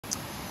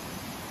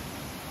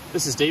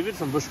This is David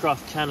from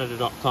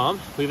bushcraftcanada.com.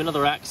 We have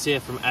another axe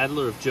here from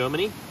Adler of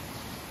Germany.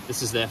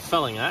 This is their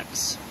Felling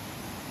Axe.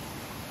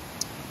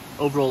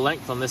 Overall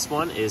length on this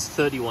one is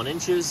 31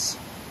 inches.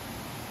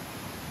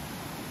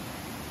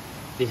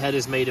 The head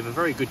is made of a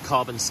very good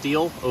carbon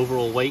steel.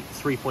 Overall weight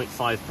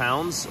 3.5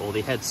 pounds, or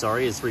the head,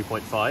 sorry, is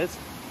 3.5.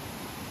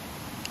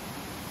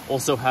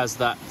 Also has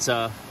that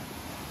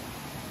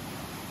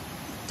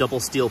double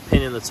steel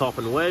pin in the top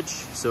and wedge,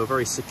 so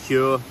very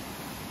secure,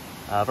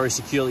 very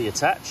securely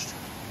attached.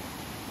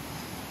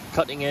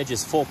 Cutting edge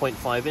is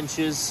 4.5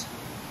 inches,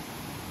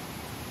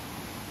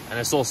 and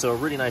it's also a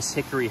really nice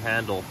hickory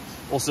handle.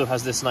 Also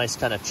has this nice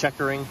kind of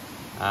checkering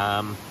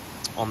on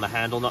the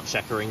handle, not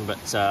checkering, but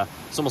it's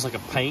almost like a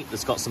paint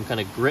that's got some kind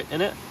of grit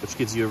in it, which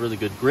gives you a really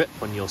good grip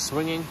when you're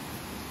swinging.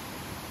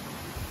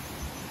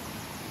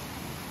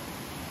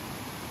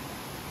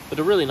 But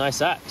a really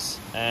nice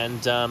axe,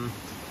 and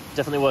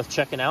definitely worth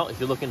checking out if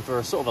you're looking for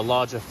a sort of a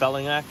larger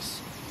felling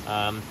axe.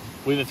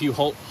 We have a few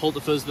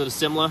Holtefers that are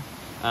similar,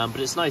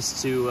 but it's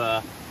nice to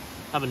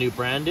have a new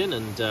brand in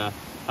and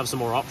have some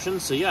more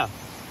options. So yeah,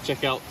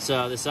 check out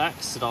this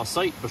axe at our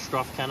site,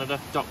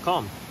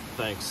 bushcraftcanada.com.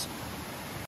 Thanks.